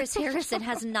that Chris Harrison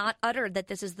has not uttered that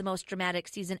this is the most dramatic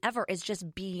season ever is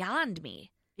just beyond me.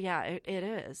 Yeah, it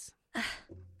is.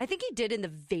 I think he did in the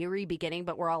very beginning,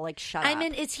 but we're all shut up. I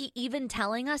mean, is he even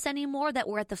telling us anymore that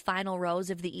we're at the final rose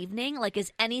of the evening?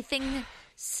 Is anything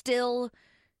still...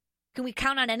 Can we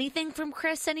count on anything from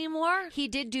Chris anymore? He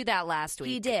did do that last week.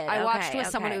 He did. I watched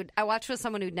with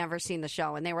someone who'd never seen the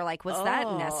show, and they were like, "Was that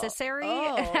necessary?"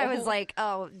 And I was like,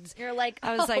 "Oh, you're like."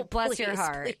 I was like, "Bless please, your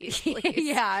heart." Please.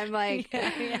 Yeah, I'm like,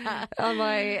 I'm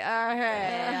like,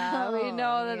 okay, we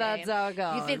know that's how it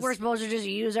goes. You think we're supposed to just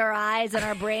use our eyes and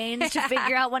our brains to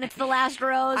figure out when it's the last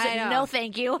rose? I know. No,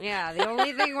 thank you. Yeah, the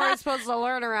only thing we're supposed to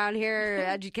learn around here,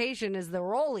 education, is the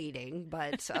roll eating,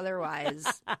 but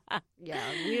otherwise,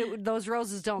 those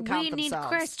roses don't count themselves. We need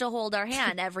Chris to hold our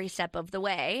hand every step of the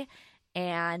way.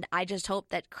 And I just hope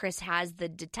that Chris has the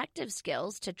detective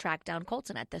skills to track down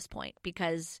Colton at this point,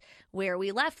 because where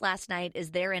we left last night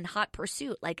is they're in hot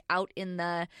pursuit, out in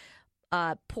the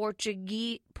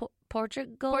Portuguese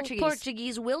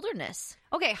wilderness.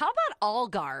 Okay, how about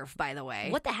Algarve, by the way?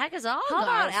 What the heck is Algarve? How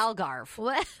about Algarve?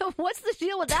 What's the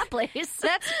deal with that place?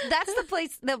 That's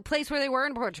the place where they were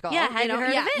in Portugal. Yeah, have you heard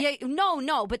of it? Yeah,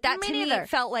 no, but that to me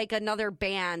felt like another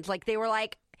band. They were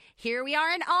like, here we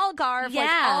are in Algarve.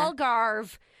 Yeah.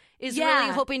 Algarve is really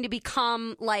hoping to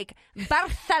become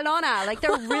Barcelona.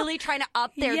 They're really trying to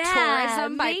up their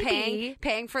tourism by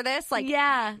paying for this.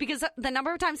 Because the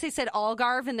number of times they said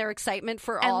Algarve and their excitement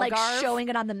for Algarve. And showing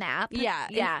it on the map.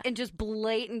 Yeah. And just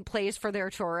blatant place for their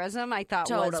tourism, I thought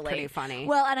was pretty funny.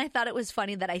 Well, and I thought it was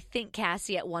funny that I think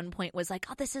Cassie at one point was like,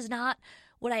 oh, this is not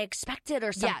what I expected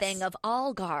or something of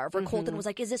Algarve. Or Colton was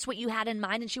like, is this what you had in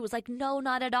mind? And she was like, no,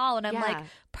 not at all. And I'm like,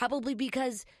 probably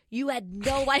because you had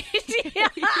no idea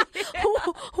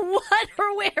what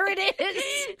or where it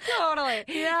is. Totally.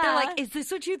 Yeah. They're like, is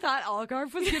this what you thought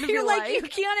Algarve was going to be You're like, you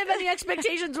can't have any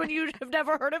expectations when you have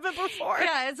never heard of it before.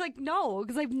 Yeah, it's like, no,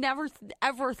 because I've never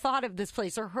ever thought of this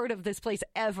place or heard of this place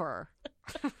ever.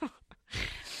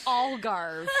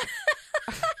 Algarve.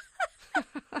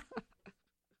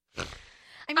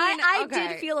 I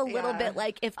did feel a little bit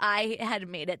like if I had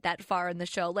made it that far in the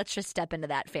show, let's just step into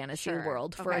that fantasy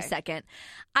world for a second.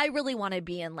 I really want to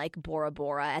be in Bora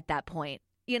Bora at that point.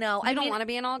 You know, I don't want to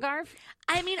be an Algarve.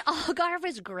 I mean, Algarve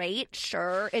is great.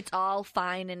 Sure, it's all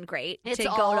fine and great It's to go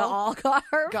all to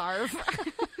Algarve. Garve.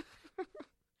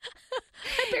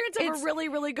 My parents have a really,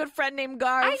 really good friend named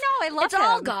Garv. I know. I love it's him.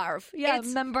 all Garv. Yeah, It's-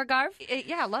 remember Garv?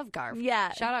 Yeah, I love Garve.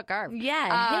 Yeah. Shout out Garve.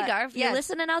 Yeah. Hey, Garv. yes. You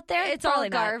listening out there? It's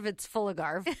Probably all Garve. It's full of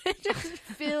Garve. Not. Just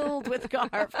filled with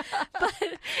Garv. But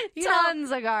you Tons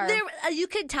know, of Garve. you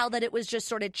could tell that it was just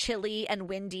sort of chilly and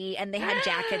windy, and they had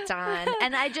jackets on.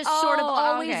 And I just sort of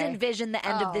always envisioned the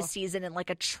end of this season in like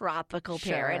a tropical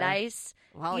paradise.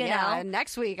 Well, you yeah. know? And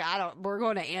next week, we're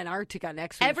going to Antarctica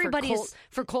next week. Everybody's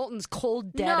for Colton's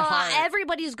cold dead no, heart.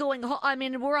 everybody's going home. I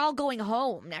mean, we're all going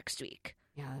home next week.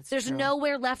 Yeah, that's There's true.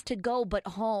 nowhere left to go but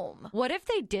home. What if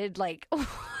they did like? What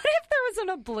if there was an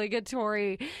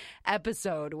obligatory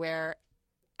episode where,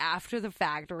 after the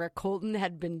fact, where Colton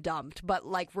had been dumped, but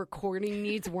like recording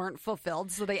needs weren't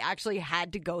fulfilled, so they actually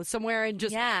had to go somewhere and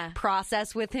just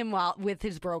process with him with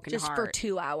his broken just heart for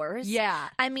 2 hours. Yeah,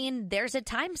 I mean, there's a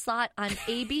time slot on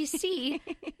ABC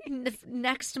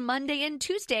next Monday and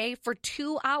Tuesday for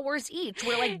 2 hours each.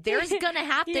 We're like, there's gonna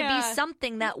have to be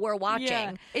something that we're watching.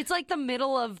 Yeah. It's like the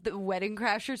middle of the Wedding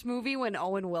Crashers movie when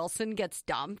Owen Wilson gets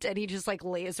dumped and he just like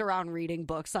lays around reading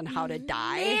books on how to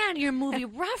die. Man, your movie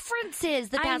references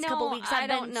the past couple weeks have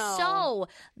been so.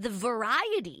 The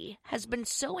variety has been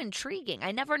so intriguing.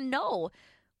 I never know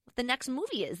what the next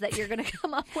movie is that you're going to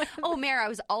come up with. Oh, Mare, I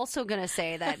was also going to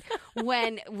say that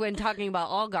when talking about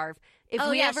Algarve, if Oh,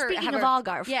 we yeah, ever speaking have of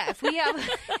Algarve. yeah, if we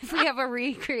have a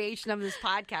recreation of this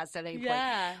podcast at any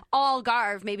point,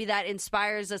 Algarve, maybe that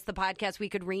inspires us. The podcast, we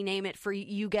could rename it for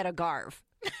 "You Get a Garve."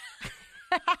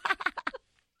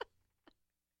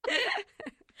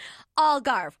 All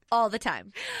Garv, all the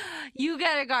time. You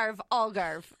get a Garve, all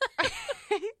Garve.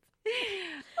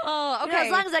 Oh, okay. You know,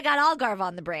 as long as I got all Garv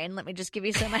on the brain, let me just give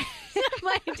you some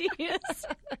ideas.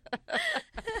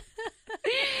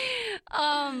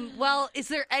 Well, is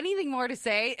there anything more to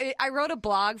say? I wrote a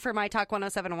blog for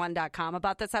mytalk1071.com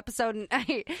about this episode, and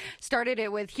I started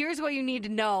it with, here's what you need to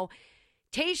know.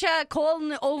 Tayshia,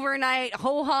 Colton, overnight,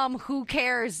 ho-hum, who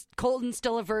cares? Colton's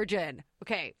still a virgin.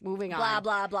 Okay, moving on. Blah,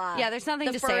 blah, blah. Yeah, there's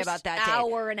nothing to say about that.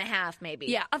 Hour and a half, maybe.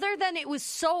 Yeah, other than it was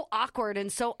so awkward and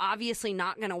so obviously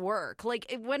not going to work.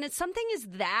 Like, when something is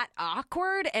that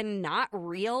awkward and not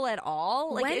real at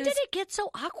all. Like, when did it get so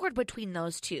awkward between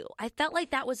those two? I felt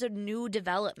like that was a new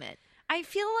development. I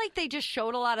feel like they just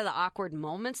showed a lot of the awkward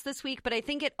moments this week, but I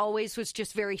think it always was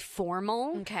just very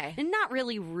formal. Okay. And not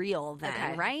really real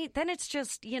then, right? Then it's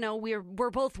just, you know, we're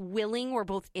both willing, we're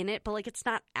both in it, but like it's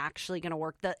not actually going to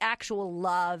work. The actual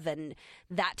love and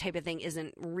that type of thing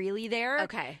isn't really there.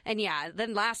 Okay. And yeah,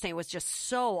 then last night was just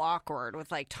so awkward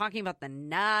with like talking about the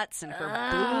nuts and her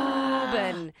boob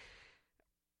and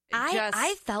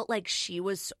I felt like she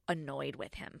was annoyed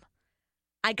with him.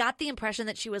 I got the impression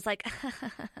that she was like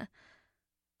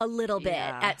a little bit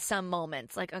at some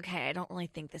moments. Like, okay, I don't really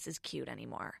think this is cute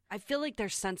anymore. I feel like their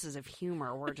senses of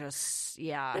humor were just,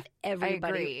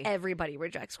 Everybody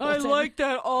rejects Colton. I like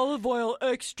that olive oil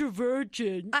extra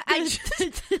virgin.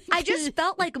 I just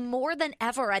felt like more than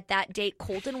ever at that date,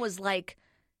 Colton was like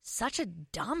such a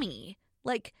dummy.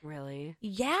 Like, really?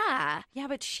 Yeah. Yeah,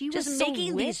 but she just was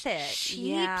making so these with it.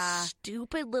 cheap,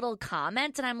 stupid little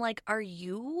comments. And I'm like, are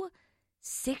you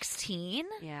 16?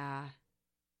 Yeah.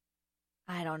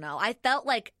 I don't know. I felt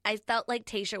like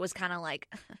Tayshia was kind of like,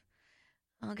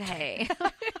 okay.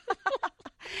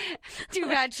 Too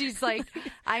bad she's like,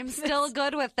 I'm still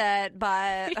good with it,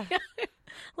 but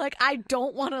like I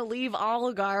don't want to leave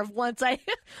Algarve once I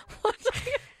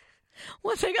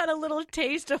got a little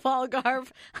taste of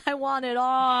Algarve. I want it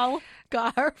all,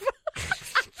 Garve.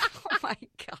 Oh my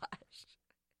gosh.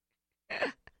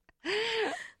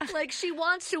 Like she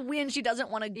wants to win, she doesn't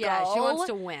want to go. Yeah, she wants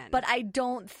to win. But I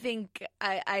don't think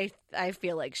I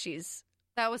feel like she's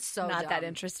that was so not dumb. that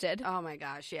interested. Oh my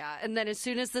gosh, yeah. And then as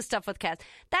soon as the stuff with Cass,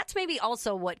 that's maybe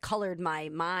also what colored my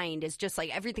mind is just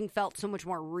like everything felt so much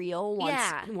more real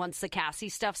once the Cassie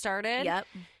stuff started. Yep.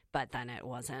 But then it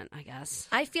wasn't, I guess.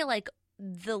 I feel like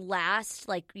the last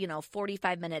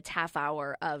 45 minutes, half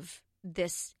hour of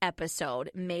this episode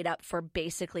made up for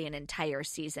basically an entire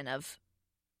season of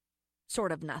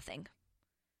sort of nothing.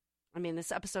 I mean,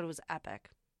 this episode was epic.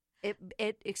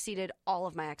 It exceeded all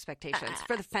of my expectations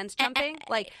for the fence jumping.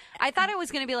 Like, I thought it was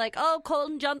going to be like, oh,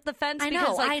 Colton jumped the fence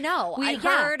because, I know. We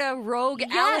heard a rogue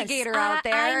alligator out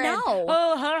there. I know. And,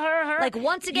 oh, her. Like,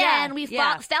 once again, we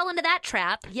fell into that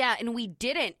trap. Yeah, and we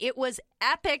didn't. It was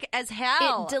epic as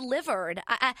hell. It delivered.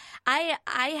 I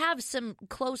have some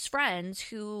close friends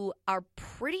who are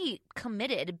pretty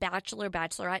committed Bachelor,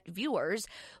 Bachelorette viewers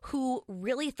who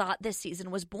really thought this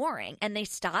season was boring, and they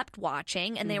stopped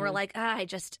watching, and they were like, I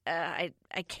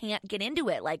can't get into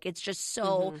it. Like, it's just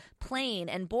so plain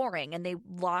and boring, and they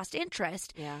lost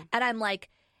interest. Yeah. And I'm like,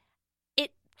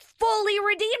 fully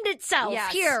redeemed itself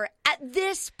here at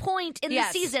this point in the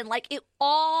season. Like, it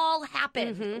all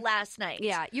happened last night.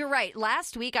 Yeah, you're right.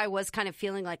 Last week I was kind of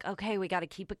feeling like, okay, we got to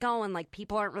keep it going. Like,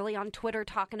 people aren't really on Twitter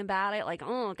talking about it. Like,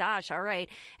 oh gosh, all right.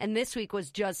 And this week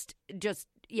was just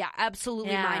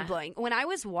absolutely mind-blowing. When I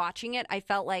was watching it, I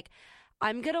felt like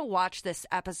I'm going to watch this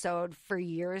episode for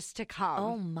years to come.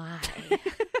 Oh my.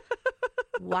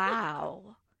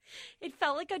 Wow. It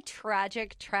felt like a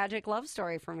tragic, tragic love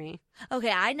story for me.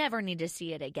 Okay, I never need to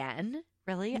see it again.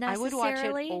 Really? I would watch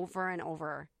it over and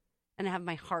over and have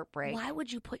my heart break. Why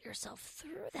would you put yourself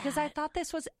through that? Because I thought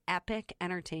this was epic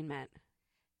entertainment.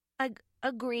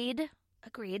 Agreed.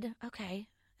 Okay.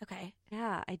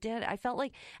 Yeah, I did. I felt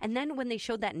like, and then when they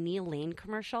showed that Neil Lane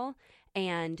commercial,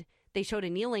 and they showed a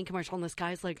Neil Lane commercial, and this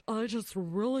guy's like, I just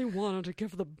really wanted to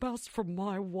give the best for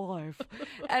my wife.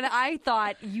 And I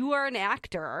thought, you are an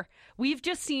actor. We've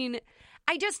just seen,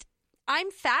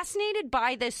 I'm fascinated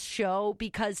by this show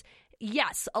because,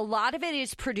 yes, a lot of it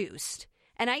is produced.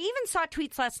 And I even saw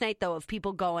tweets last night, though, of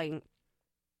people going,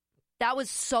 that was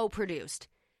so produced.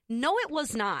 No, it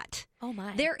was not. Oh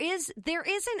my. There is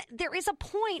a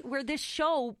point where this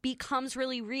show becomes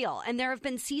really real, and there have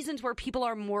been seasons where people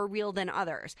are more real than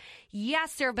others.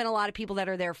 Yes, there have been a lot of people that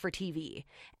are there for TV,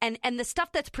 and the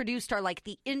stuff that's produced are like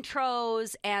the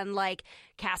intros and like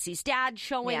Cassie's dad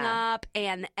showing up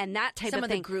and that type of thing. Some of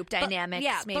the group dynamics,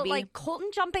 maybe. But like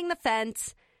Colton jumping the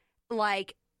fence,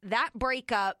 like that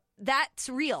breakup. That's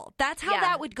real. That's how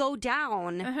that would go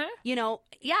down,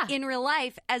 in real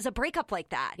life as a breakup like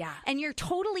that. Yeah. And you're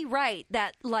totally right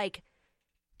that, like,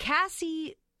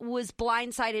 Cassie was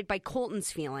blindsided by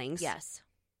Colton's feelings. Yes.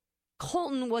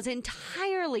 Colton was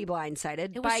entirely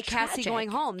blindsided by Cassie going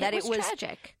home. It was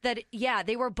tragic.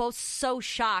 They were both so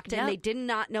shocked and they did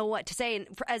not know what to say. And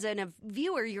as a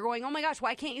viewer, you're going, oh my gosh,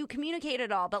 why can't you communicate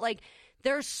at all? But, like,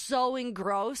 they're so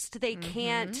engrossed, they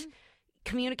can't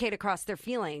communicate across their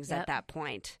feelings at that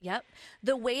point. Yep.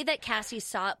 The way that Cassie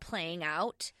saw it playing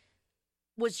out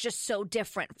was just so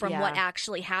different from what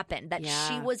actually happened, that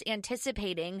she was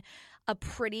anticipating a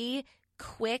pretty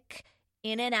quick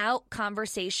in and out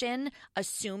conversation,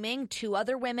 assuming two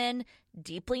other women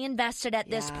deeply invested at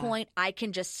this point. I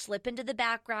can just slip into the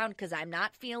background because I'm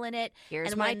not feeling it.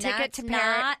 Here's my ticket to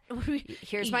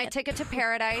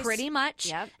paradise. Pretty much.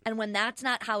 Yep. And when that's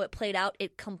not how it played out,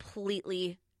 it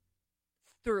completely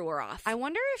threw her off. I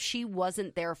wonder if she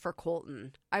wasn't there for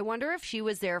Colton. I wonder if she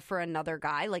was there for another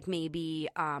guy, like maybe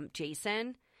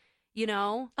Jason,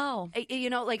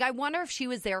 like I wonder if she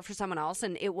was there for someone else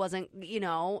and it wasn't,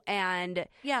 and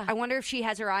I wonder if she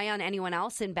has her eye on anyone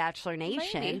else in Bachelor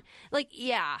Nation.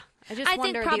 Maybe. I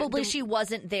think probably she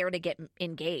wasn't there to get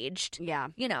engaged. Yeah.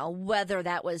 Whether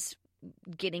that was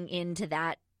getting into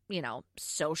that,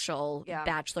 social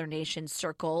Bachelor Nation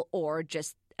circle or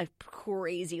just a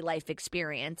crazy life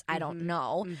experience. I don't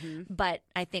know. But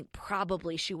I think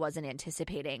probably she wasn't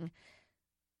anticipating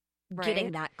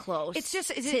getting that close. It's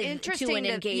just interesting to an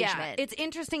engagement. It's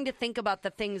interesting to think about the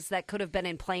things that could have been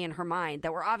in play in her mind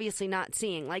that we're obviously not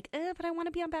seeing. Like, but I want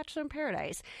to be on Bachelor in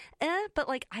Paradise. But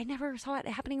like, I never saw it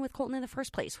happening with Colton in the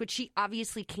first place, which she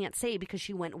obviously can't say because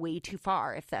she went way too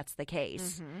far. If that's the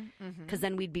case, because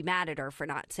then we'd be mad at her for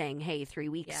not saying, "Hey, 3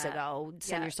 weeks ago,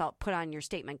 put on your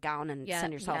statement gown and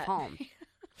send yourself home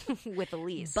with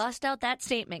Elise. Bust out that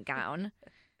statement gown."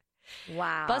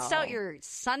 Wow. Bust out your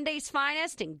Sunday's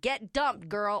finest and get dumped,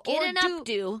 girl. Get an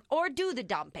updo. Or do the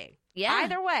dumping. Yeah.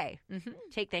 Either way.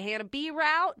 Take the Hannah B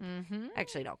route.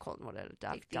 Actually, no, Colton would have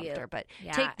dumped her, but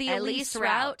take the Elise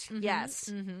route.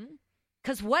 Yes.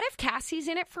 Because what if Cassie's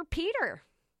in it for Peter?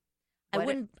 I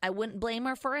wouldn't blame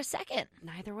her for a second.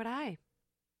 Neither would I.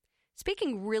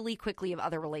 Speaking really quickly of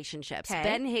other relationships,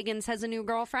 Ben Higgins has a new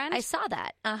girlfriend. I saw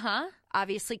that.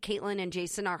 Obviously, Caitlyn and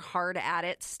Jason are hard at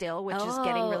it still, which is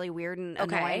getting really weird and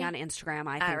annoying on Instagram,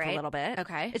 I think, a little bit.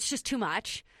 Okay. It's just too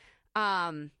much.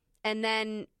 And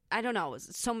then, I don't know,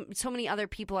 so many other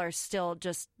people are still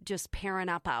just pairing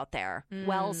up out there.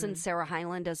 Wells and Sarah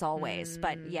Hyland, as always.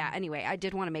 But yeah, anyway, I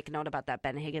did want to make a note about that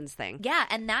Ben Higgins thing. Yeah,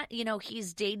 and that,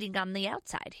 he's dating on the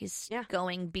outside. He's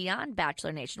going beyond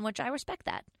Bachelor Nation, which I respect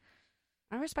that.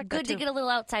 I respect Good that, too. to get a little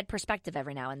outside perspective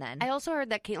every now and then. I also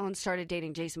heard that Caitlyn started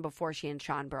dating Jason before she and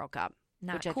Sean broke up.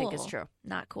 which I think is true.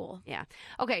 Not cool. Yeah.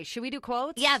 Okay, should we do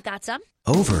quotes? Yeah, I've got some.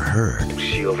 Overheard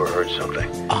She overheard something.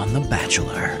 on The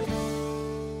Bachelor.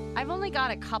 I've only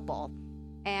got a couple,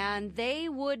 and they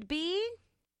would be,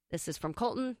 this is from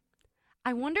Colton,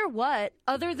 I wonder what,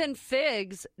 other than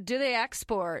figs, do they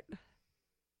export?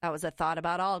 That was a thought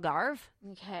about Algarve.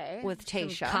 Okay. With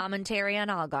Tayshia. Some commentary on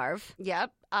Algarve.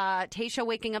 Yep. Tayshia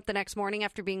waking up the next morning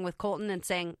after being with Colton and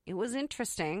saying, it was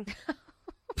interesting.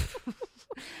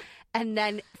 And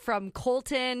then from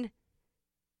Colton,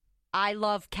 I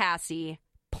love Cassie,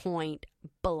 point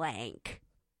blank.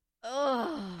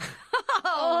 Oh,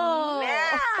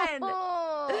 man.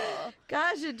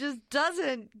 Gosh, it just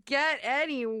doesn't get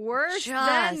any worse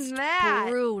than that.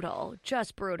 Brutal.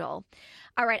 Just brutal.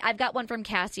 All right, I've got one from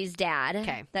Cassie's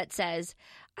dad that says,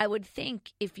 I would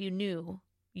think if you knew,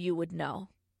 you would know.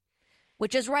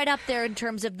 Which is right up there in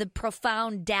terms of the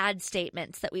profound dad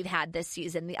statements that we've had this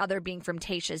season. The other being from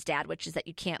Tayshia's dad, which is that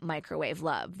you can't microwave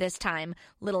love. This time,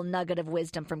 little nugget of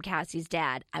wisdom from Cassie's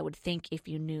dad. I would think if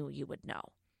you knew, you would know.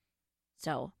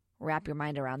 So wrap your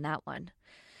mind around that one.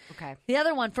 Okay. The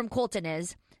other one from Colton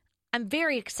is, I'm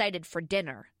very excited for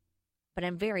dinner, but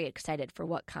I'm very excited for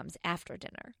what comes after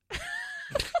dinner.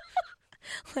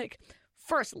 Like,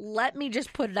 first, let me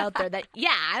just put it out there that,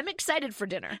 yeah, I'm excited for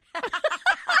dinner.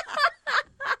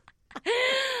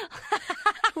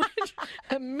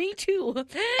 Me too.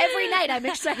 Every night I'm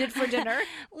excited for dinner.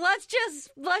 Let's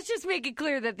just make it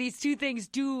clear that these two things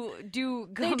do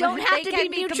they don't have to be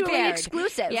mutually compared.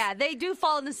 exclusive. Yeah, they do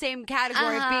fall in the same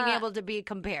category of being able to be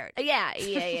compared. Yeah.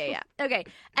 Okay.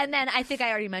 And then I think I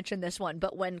already mentioned this one,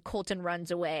 but when Colton runs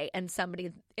away and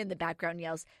somebody in the background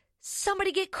yells,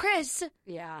 somebody get Chris.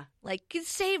 Yeah. Like,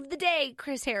 save the day,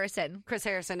 Chris Harrison. Chris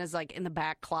Harrison is like in the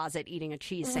back closet eating a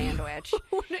cheese sandwich.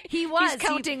 He's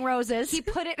counting roses. He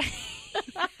put it...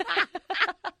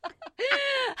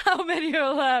 How many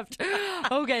are left?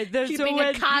 Okay, there's keeping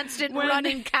a constant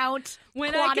running count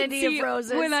quantity of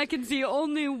roses. When I can see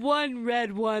only one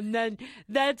red one, then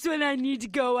that's when I need to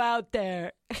go out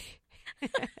there.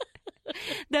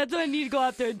 That's when I need to go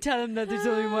out there and tell him that there's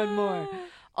only one more.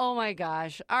 Oh my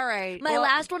gosh! All right, my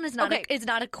last one is not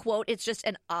a quote. It's just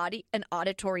an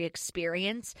auditory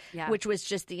experience, which was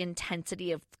just the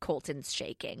intensity of Colton's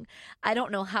shaking. I don't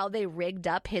know how they rigged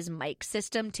up his mic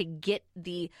system to get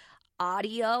the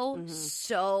audio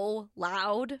so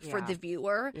loud for the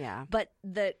viewer. Yeah, but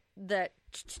the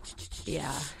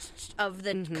of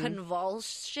the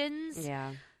convulsions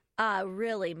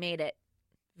really made it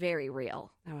very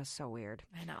real. That was so weird.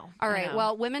 I know. All right.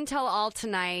 Well, Women Tell All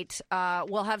tonight.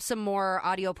 We'll have some more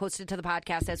audio posted to the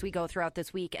podcast as we go throughout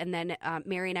this week. And then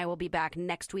Mary and I will be back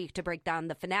next week to break down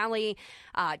the finale.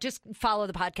 Just follow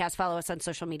the podcast. Follow us on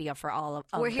social media for all of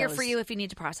We're here for you if you need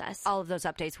to process all of those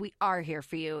updates. We are here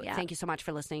for you. Yeah. Thank you so much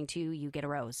for listening to You Get a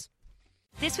Rose.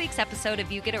 This week's episode of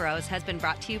You Get a Rose has been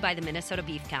brought to you by the Minnesota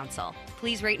Beef Council.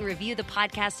 Please rate and review the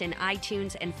podcast in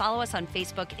iTunes and follow us on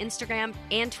Facebook, Instagram,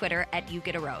 and Twitter at You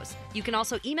Get a Rose. You can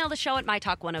also email the show at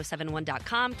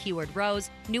mytalk1071.com, keyword rose.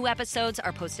 New episodes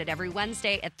are posted every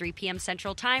Wednesday at 3 p.m.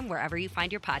 Central Time, wherever you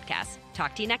find your podcasts.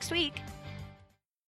 Talk to you next week.